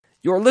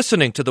You're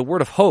listening to the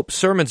Word of Hope,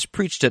 sermons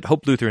preached at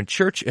Hope Lutheran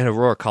Church in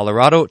Aurora,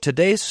 Colorado.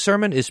 Today's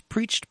sermon is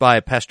preached by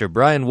Pastor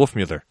Brian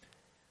Wolfmueller.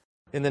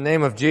 In the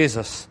name of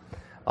Jesus,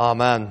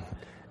 amen.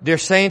 Dear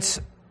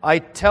saints, I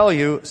tell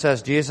you,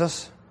 says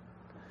Jesus,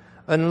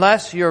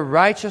 unless your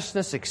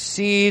righteousness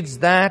exceeds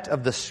that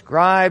of the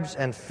scribes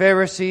and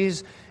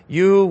Pharisees,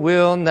 you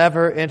will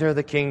never enter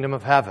the kingdom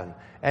of heaven.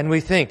 And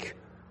we think,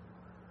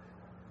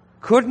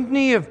 couldn't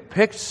he have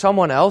picked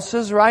someone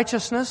else's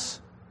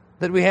righteousness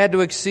that we had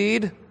to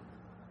exceed?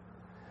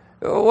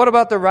 What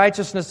about the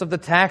righteousness of the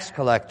tax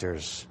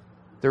collectors,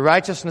 the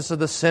righteousness of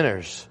the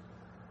sinners,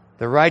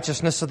 the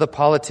righteousness of the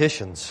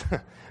politicians?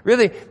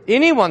 Really,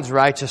 anyone's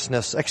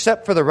righteousness,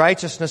 except for the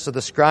righteousness of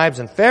the scribes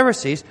and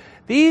Pharisees.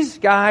 These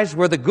guys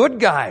were the good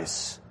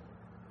guys.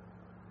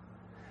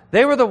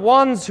 They were the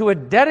ones who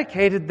had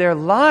dedicated their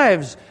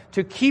lives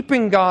to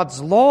keeping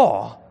God's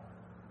law.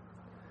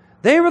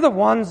 They were the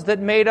ones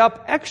that made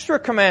up extra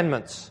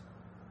commandments.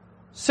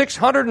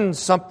 600 and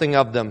something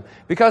of them,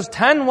 because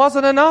 10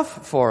 wasn't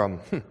enough for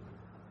them.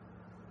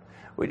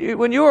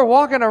 When you were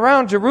walking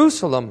around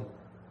Jerusalem,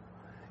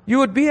 you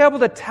would be able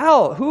to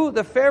tell who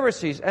the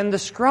Pharisees and the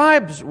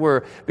scribes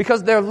were,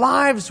 because their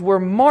lives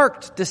were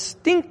marked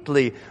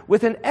distinctly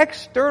with an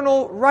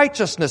external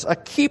righteousness, a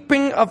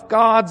keeping of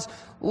God's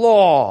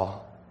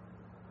law.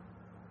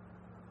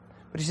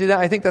 But you see,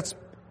 I think that's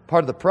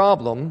part of the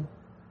problem,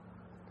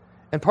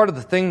 and part of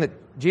the thing that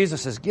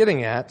Jesus is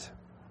getting at,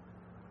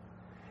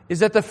 is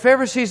that the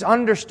Pharisees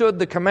understood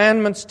the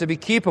commandments to be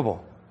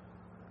keepable.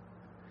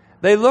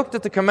 They looked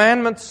at the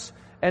commandments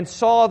and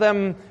saw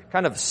them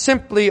kind of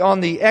simply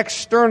on the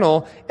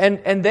external,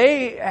 and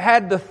they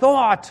had the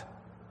thought,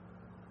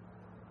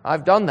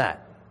 I've done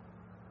that.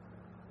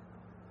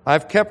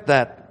 I've kept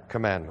that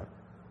commandment.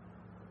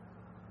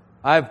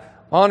 I've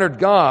honored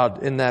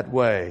God in that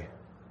way.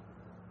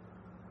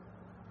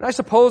 And I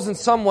suppose in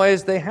some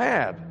ways they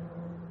had.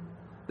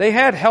 They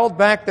had held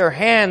back their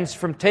hands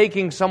from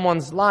taking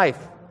someone's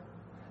life.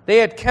 They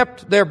had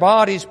kept their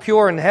bodies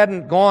pure and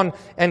hadn't gone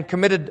and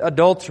committed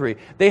adultery.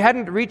 They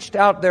hadn't reached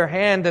out their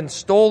hand and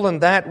stolen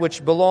that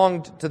which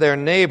belonged to their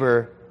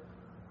neighbor.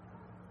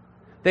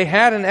 They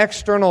had an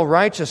external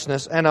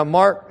righteousness and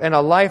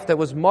a life that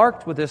was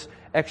marked with this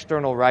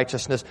external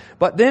righteousness.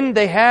 But then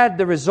they had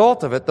the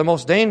result of it, the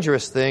most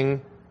dangerous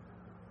thing,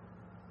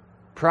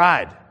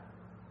 pride.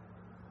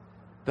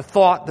 The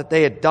thought that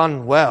they had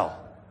done well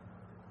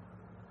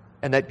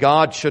and that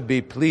God should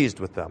be pleased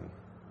with them.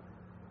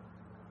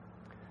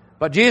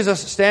 But Jesus,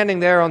 standing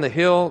there on the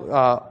hill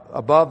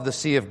above the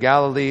Sea of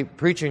Galilee,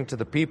 preaching to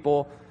the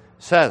people,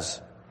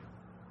 says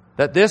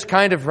that this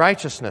kind of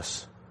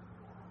righteousness,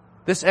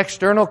 this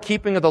external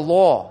keeping of the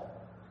law,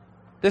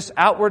 this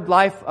outward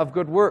life of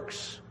good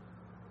works,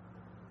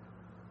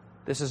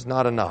 this is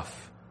not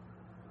enough.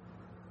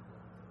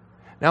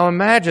 Now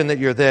imagine that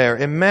you're there.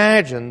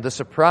 Imagine the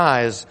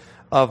surprise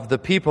of the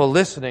people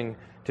listening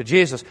to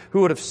Jesus,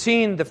 who would have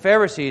seen the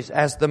Pharisees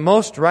as the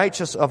most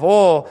righteous of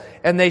all,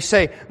 and they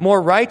say,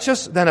 more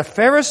righteous than a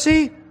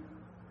Pharisee?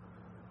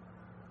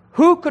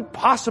 Who could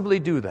possibly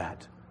do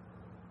that?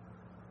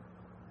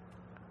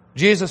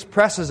 Jesus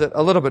presses it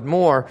a little bit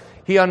more.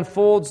 He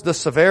unfolds the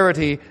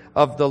severity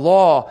of the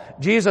law.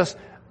 Jesus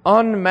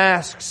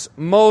unmasks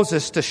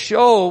Moses to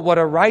show what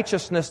a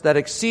righteousness that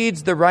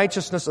exceeds the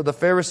righteousness of the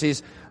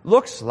Pharisees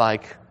looks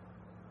like.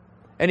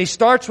 And he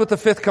starts with the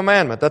fifth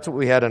commandment. That's what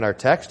we had in our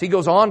text. He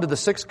goes on to the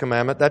sixth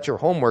commandment. That's your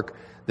homework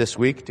this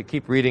week, to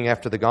keep reading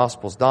after the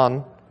gospel's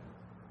done.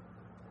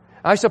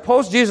 I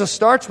suppose Jesus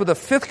starts with the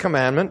fifth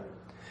commandment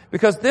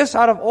because this,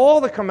 out of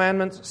all the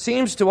commandments,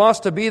 seems to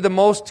us to be the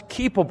most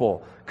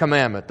keepable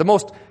commandment, the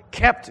most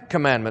kept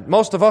commandment.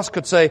 Most of us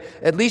could say,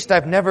 at least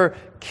I've never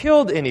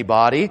killed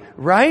anybody,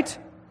 right?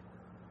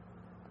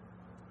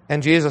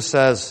 And Jesus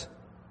says,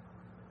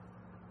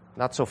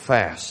 not so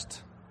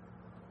fast.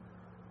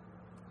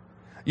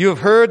 You have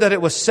heard that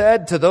it was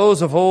said to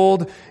those of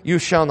old, you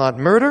shall not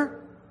murder,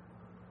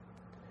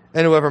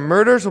 and whoever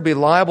murders will be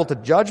liable to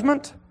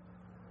judgment.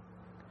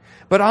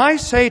 But I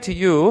say to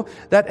you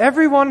that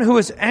everyone who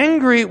is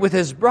angry with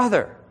his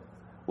brother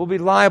will be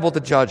liable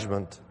to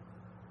judgment.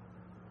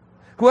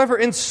 Whoever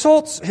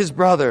insults his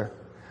brother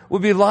will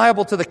be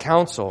liable to the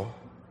council.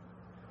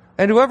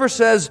 And whoever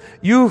says,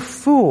 you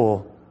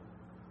fool,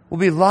 will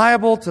be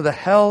liable to the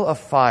hell of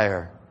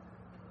fire.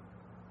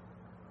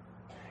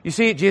 You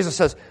see, Jesus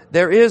says,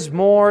 there is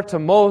more to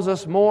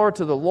Moses, more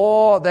to the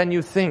law than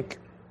you think.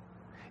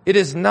 It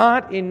is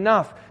not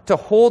enough to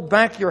hold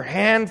back your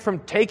hand from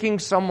taking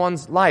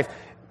someone's life.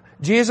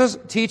 Jesus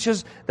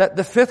teaches that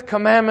the fifth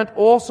commandment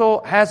also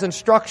has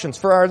instructions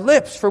for our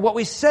lips, for what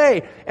we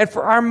say, and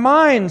for our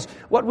minds,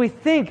 what we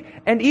think,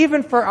 and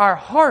even for our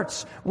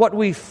hearts, what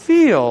we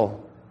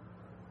feel.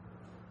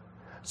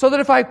 So that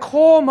if I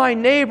call my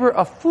neighbor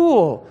a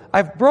fool,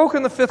 I've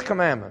broken the fifth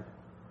commandment.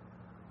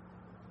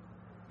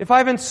 If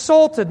I've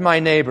insulted my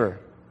neighbor,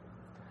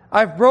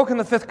 I've broken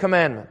the fifth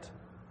commandment.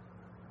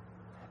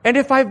 And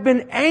if I've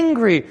been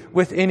angry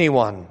with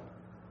anyone,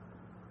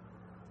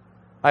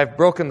 I've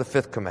broken the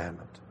fifth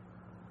commandment.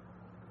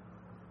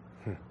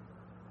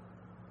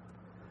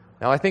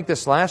 Now, I think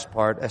this last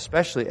part,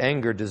 especially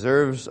anger,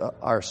 deserves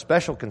our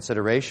special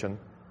consideration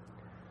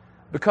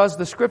because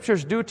the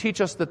Scriptures do teach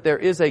us that there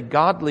is a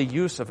godly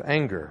use of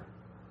anger.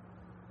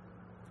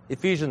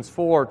 Ephesians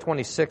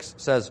 4:26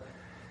 says,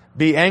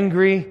 "Be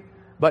angry,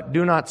 but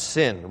do not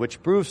sin,"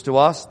 which proves to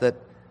us that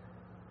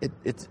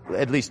it's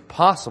at least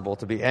possible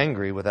to be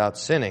angry without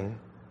sinning.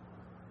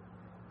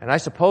 And I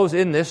suppose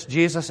in this,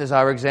 Jesus is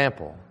our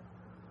example.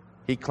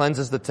 He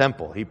cleanses the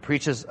temple. He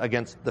preaches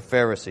against the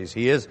Pharisees.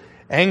 He is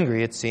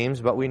angry, it seems,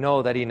 but we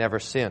know that he never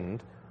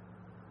sinned.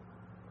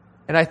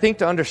 And I think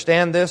to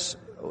understand this,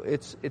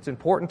 it's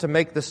important to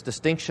make this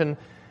distinction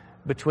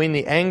between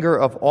the anger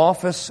of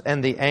office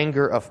and the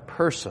anger of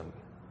person.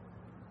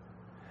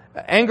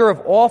 Anger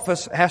of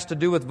office has to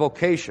do with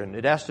vocation.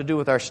 It has to do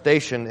with our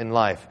station in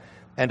life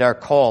and our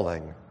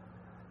calling.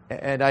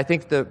 And I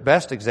think the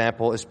best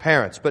example is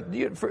parents. But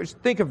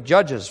think of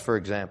judges, for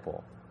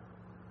example.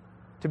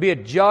 To be a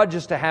judge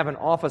is to have an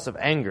office of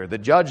anger. The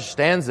judge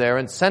stands there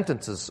and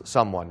sentences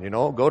someone,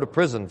 go to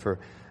prison for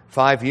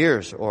 5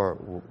 years or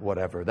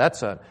whatever.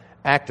 That's an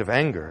act of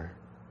anger.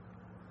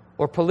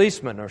 Or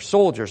policemen or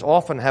soldiers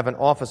often have an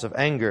office of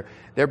anger.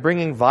 They're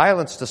bringing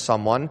violence to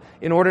someone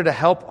in order to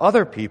help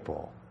other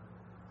people.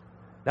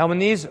 Now, when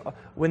these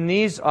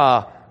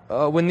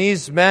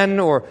men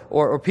or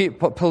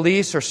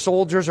police or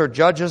soldiers or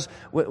judges,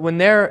 when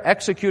they're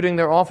executing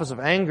their office of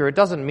anger, it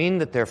doesn't mean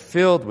that they're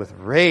filled with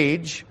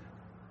rage,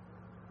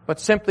 but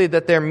simply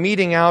that they're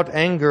meting out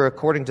anger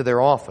according to their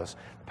office.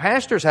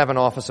 Pastors have an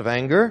office of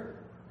anger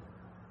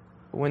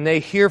when they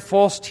hear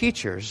false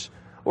teachers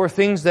or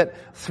things that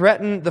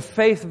threaten the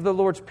faith of the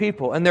Lord's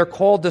people, and they're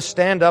called to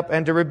stand up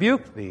and to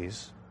rebuke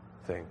these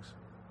things.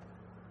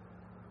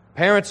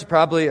 Parents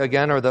probably,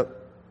 again, are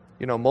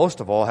most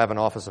of all have an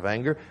office of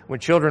anger. When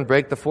children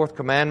break the fourth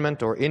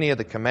commandment or any of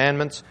the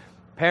commandments,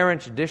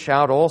 parents dish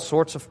out all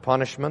sorts of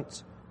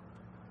punishments,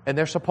 and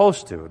they're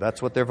supposed to.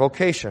 That's what their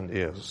vocation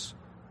is.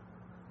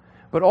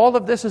 But all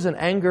of this is an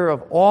anger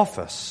of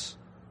office,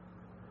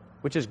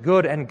 which is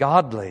good and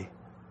godly.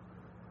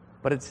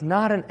 But it's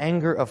not an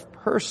anger of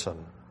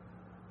person.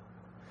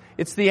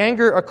 It's the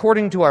anger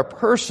according to our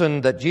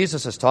person that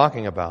Jesus is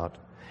talking about.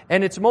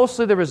 And it's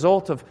mostly the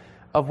result of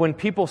when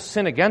people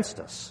sin against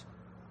us.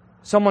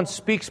 Someone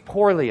speaks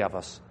poorly of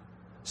us.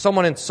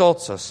 Someone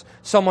insults us.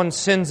 Someone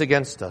sins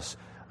against us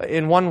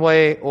in one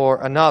way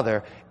or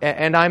another.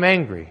 And I'm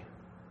angry.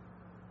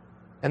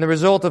 And the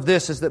result of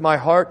this is that my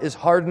heart is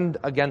hardened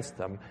against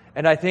them.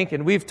 And I think,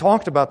 and we've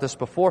talked about this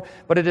before,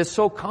 but it is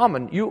so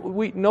common.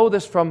 We know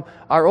this from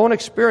our own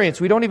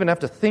experience. We don't even have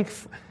to think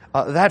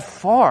that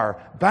far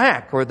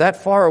back or that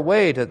far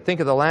away to think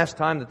of the last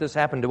time that this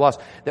happened to us.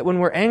 That when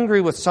we're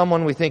angry with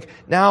someone, we think,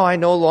 now I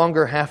no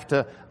longer have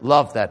to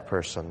love that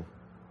person.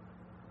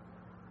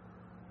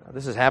 Now,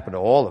 this has happened to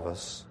all of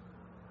us.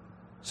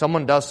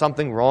 Someone does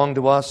something wrong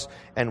to us,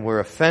 and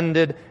we're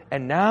offended.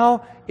 And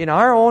now, in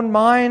our own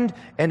mind,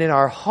 and in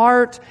our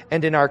heart,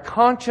 and in our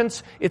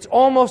conscience, it's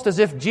almost as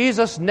if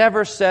Jesus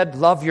never said,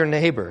 love your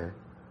neighbor.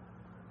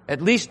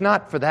 At least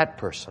not for that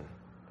person.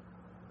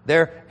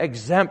 They're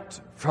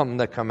exempt from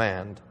the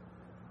command.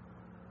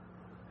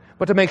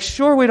 But to make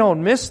sure we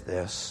don't miss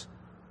this,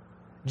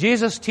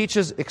 Jesus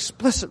teaches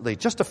explicitly,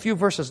 just a few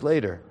verses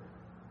later,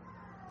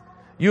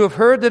 "You have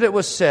heard that it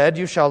was said,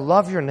 'You shall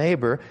love your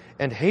neighbor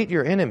and hate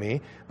your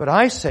enemy.' But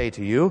I say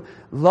to you,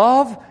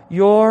 love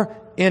your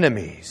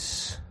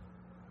enemies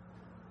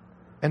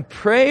and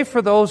pray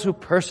for those who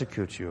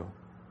persecute you,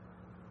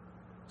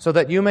 so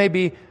that you may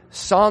be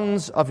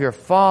sons of your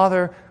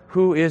Father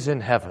who is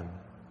in heaven."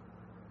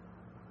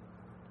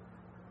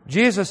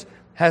 Jesus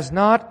has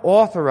not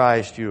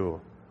authorized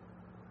you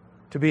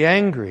to be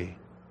angry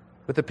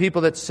with the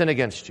people that sin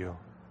against you.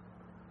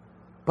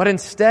 But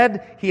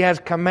instead, He has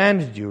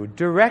commanded you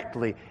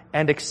directly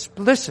and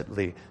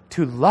explicitly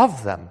to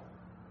love them,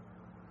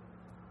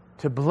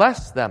 to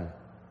bless them,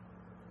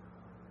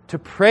 to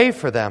pray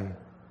for them,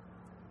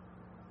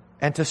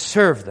 and to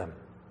serve them.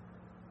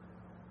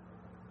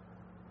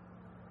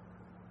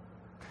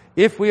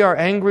 If we are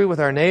angry with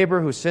our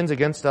neighbor who sins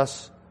against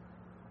us,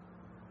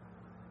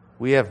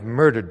 we have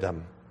murdered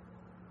them,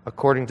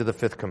 according to the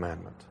fifth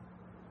commandment.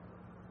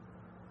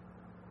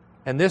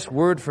 And this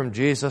word from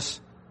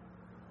Jesus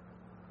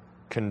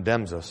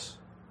condemns us.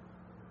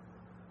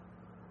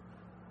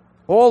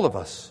 All of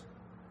us,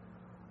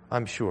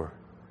 I'm sure,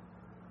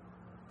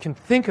 can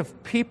think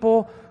of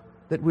people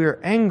that we are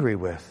angry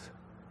with.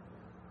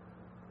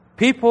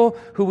 People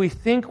who we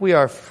think we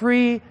are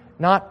free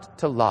not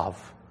to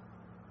love.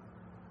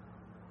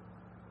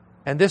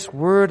 And this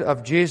word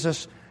of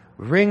Jesus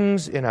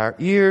rings in our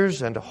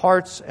ears and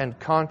hearts and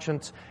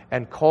conscience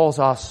and calls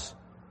us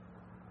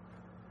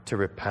to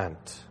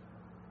repent.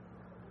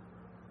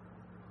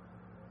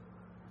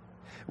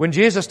 When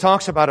Jesus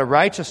talks about a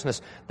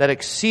righteousness that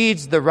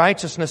exceeds the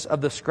righteousness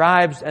of the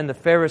scribes and the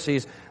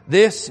Pharisees,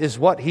 this is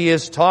what He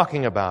is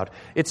talking about.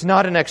 It's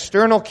not an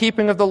external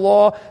keeping of the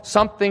law,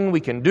 something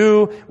we can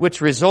do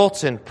which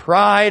results in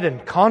pride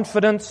and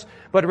confidence,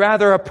 but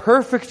rather a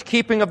perfect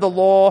keeping of the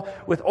law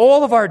with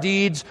all of our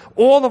deeds,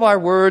 all of our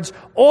words,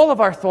 all of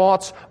our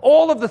thoughts,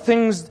 all of the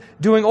things,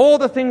 doing all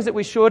the things that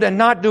we should and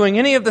not doing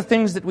any of the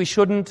things that we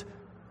shouldn't.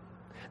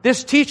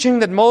 This teaching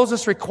that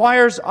Moses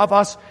requires of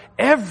us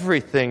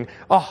everything,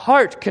 a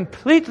heart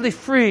completely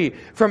free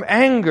from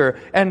anger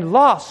and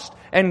lust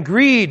and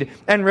greed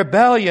and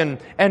rebellion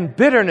and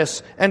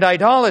bitterness and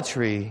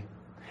idolatry,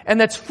 and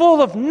that's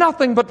full of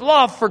nothing but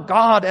love for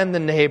God and the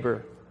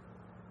neighbor.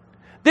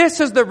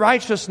 This is the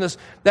righteousness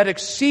that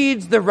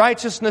exceeds the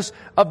righteousness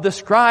of the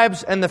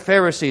scribes and the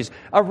Pharisees,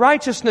 a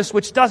righteousness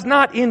which does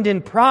not end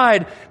in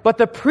pride, but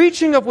the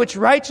preaching of which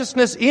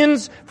righteousness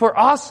ends for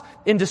us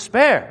in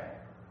despair.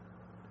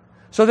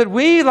 So that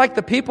we, like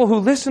the people who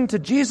listen to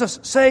Jesus,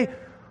 say,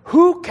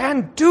 "Who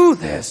can do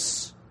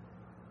this?"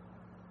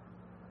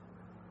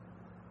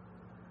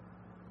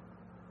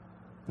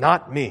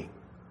 Not me.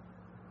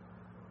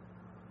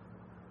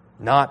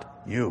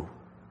 Not you.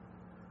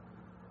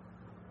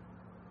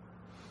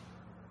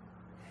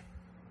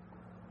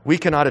 We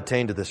cannot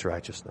attain to this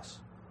righteousness.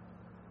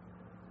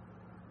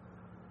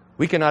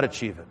 We cannot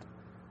achieve it.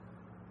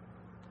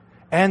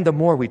 And the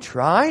more we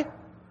try,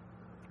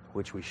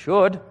 which we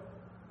should,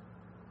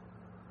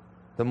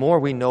 the more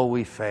we know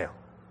we fail.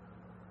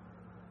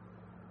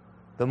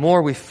 The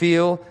more we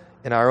feel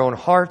in our own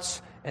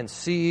hearts and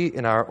see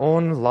in our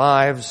own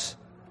lives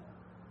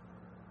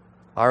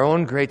our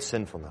own great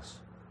sinfulness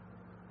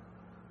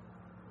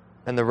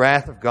and the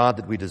wrath of God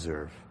that we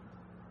deserve.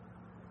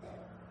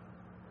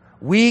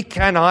 We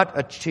cannot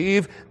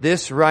achieve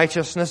this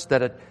righteousness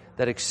that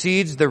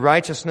exceeds the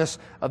righteousness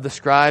of the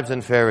scribes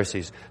and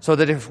Pharisees. So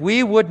that if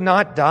we would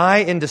not die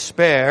in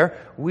despair,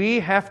 we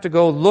have to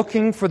go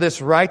looking for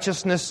this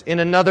righteousness in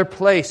another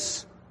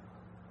place,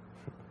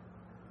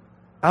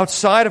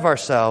 outside of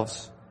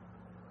ourselves.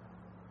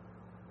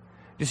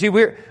 You see,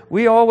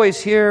 we always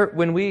hear,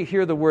 when we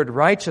hear the word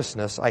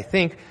righteousness, I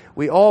think,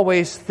 we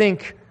always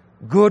think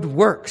good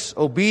works,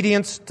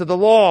 obedience to the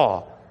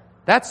law.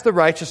 That's the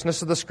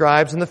righteousness of the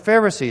scribes and the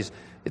Pharisees.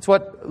 It's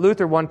what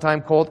Luther one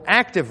time called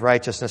active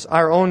righteousness,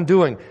 our own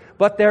doing.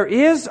 But there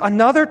is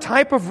another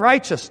type of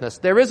righteousness.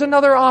 There is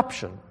another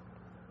option.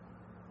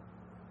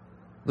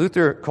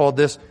 Luther called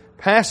this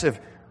passive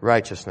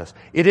righteousness.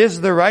 It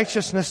is the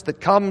righteousness that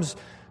comes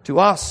to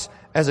us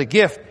as a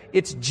gift.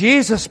 It's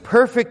Jesus'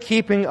 perfect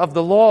keeping of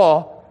the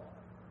law,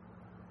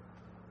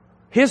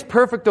 His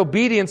perfect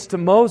obedience to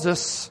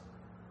Moses,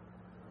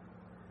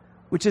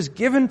 which is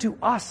given to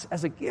us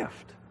as a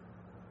gift.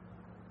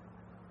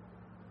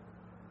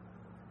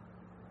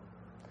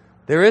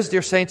 There is,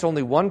 dear saints,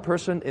 only one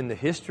person in the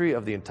history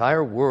of the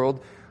entire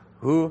world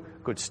who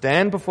could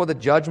stand before the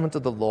judgment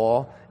of the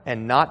law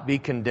and not be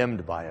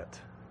condemned by it.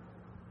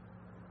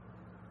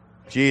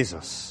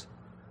 Jesus.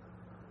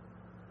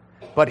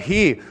 But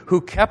He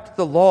who kept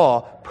the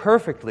law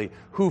perfectly,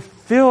 who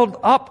filled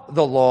up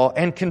the law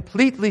and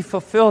completely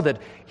fulfilled it,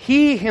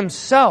 He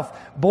Himself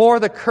bore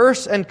the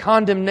curse and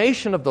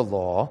condemnation of the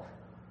law,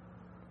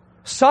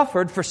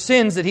 suffered for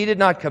sins that He did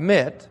not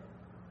commit,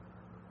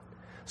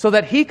 so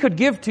that He could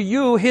give to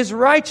you His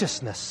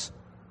righteousness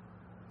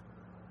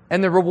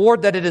and the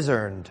reward that it has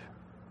earned.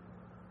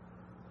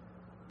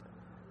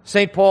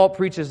 St. Paul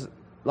preaches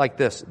like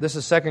this. This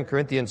is 2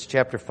 Corinthians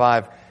chapter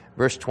 5,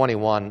 verse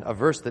 21, a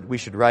verse that we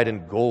should write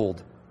in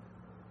gold.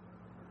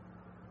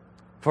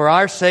 For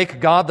our sake,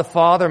 God the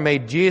Father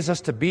made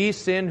Jesus to be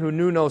sin who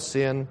knew no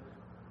sin,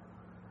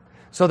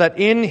 so that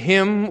in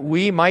Him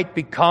we might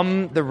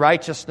become the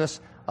righteousness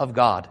of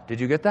God.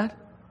 Did you get that?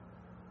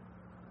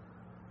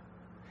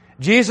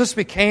 Jesus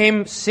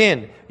became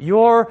sin,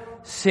 your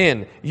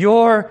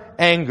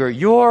anger,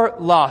 your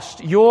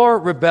lust, your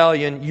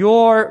rebellion,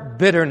 your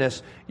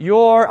bitterness,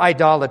 your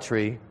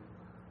idolatry.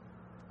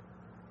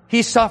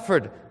 He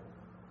suffered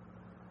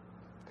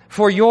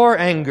for your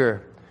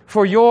anger,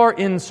 for your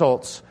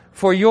insults,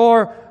 for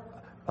your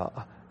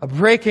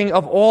breaking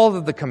of all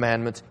of the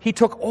commandments. He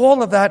took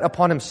all of that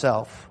upon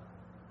Himself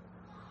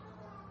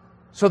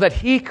so that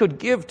He could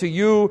give to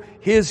you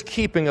His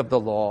keeping of the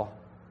law,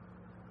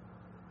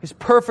 His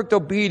perfect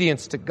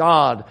obedience to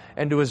God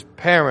and to His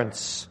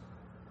parents,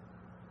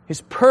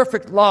 His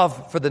perfect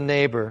love for the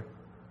neighbor,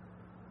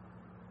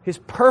 His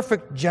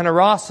perfect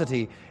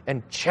generosity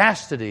and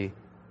chastity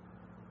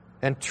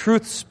and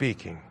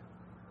truth-speaking.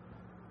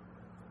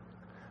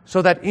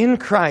 So that in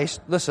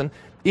Christ, listen,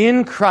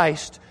 in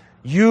Christ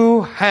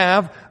you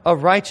have a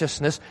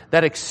righteousness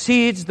that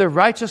exceeds the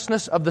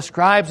righteousness of the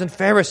scribes and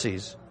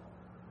Pharisees.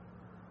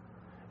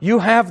 You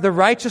have the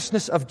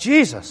righteousness of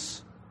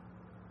Jesus,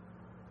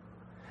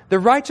 the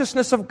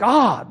righteousness of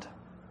God,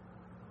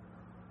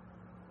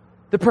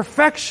 the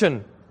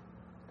perfection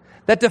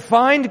that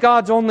defined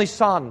God's only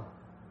Son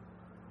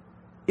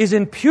is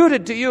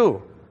imputed to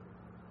you.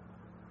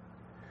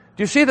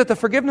 Do you see that the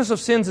forgiveness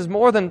of sins is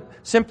more than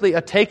simply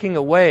a taking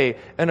away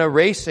and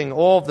erasing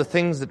all of the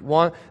things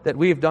that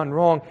we have done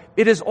wrong?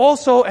 It is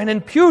also an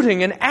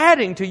imputing and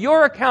adding to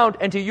your account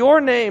and to your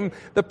name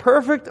the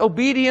perfect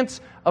obedience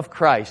of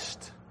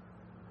Christ.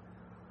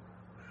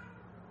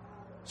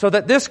 so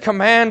that this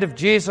command of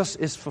Jesus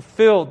is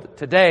fulfilled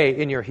today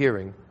in your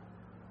hearing.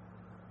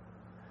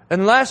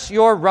 Unless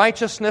your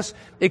righteousness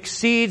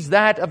exceeds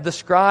that of the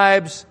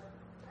scribes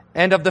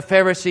and of the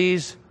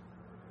Pharisees,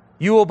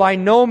 you will by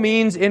no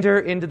means enter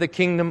into the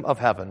kingdom of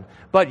heaven.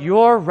 But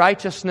your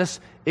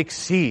righteousness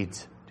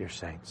exceeds, dear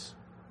saints.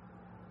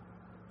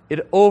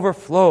 It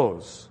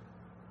overflows.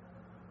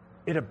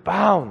 It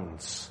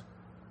abounds.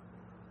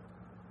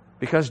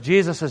 Because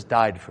Jesus has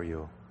died for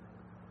you.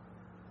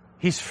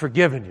 He's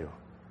forgiven you.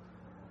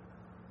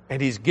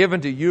 And He's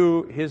given to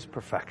you His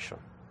perfection.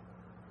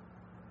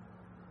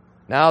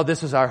 Now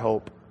this is our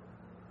hope.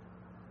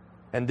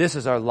 And this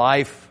is our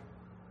life.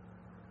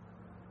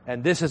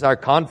 And this is our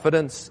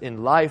confidence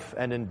in life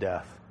and in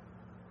death.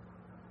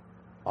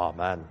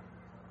 Amen.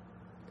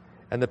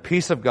 And the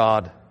peace of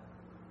God,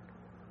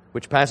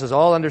 which passes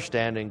all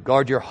understanding,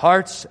 guard your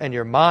hearts and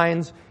your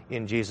minds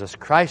in Jesus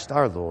Christ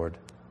our Lord.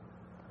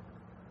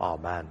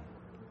 Amen.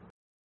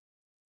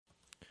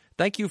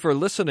 Thank you for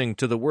listening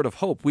to the Word of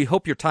Hope. We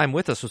hope your time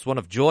with us was one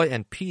of joy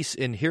and peace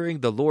in hearing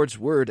the Lord's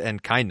Word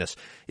and kindness.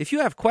 If you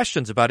have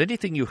questions about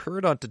anything you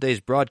heard on today's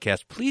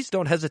broadcast, please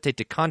don't hesitate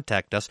to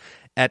contact us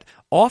at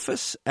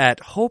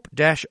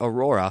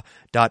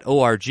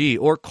office@hope-aurora.org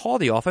or call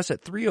the office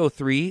at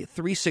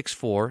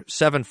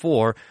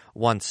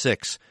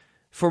 303-364-7416.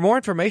 For more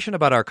information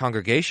about our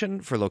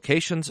congregation, for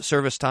locations,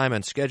 service time,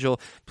 and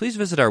schedule, please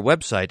visit our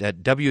website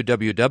at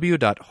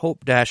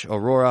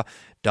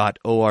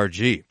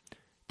www.hope-aurora.org.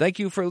 Thank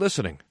you for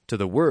listening to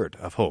the Word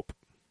of Hope.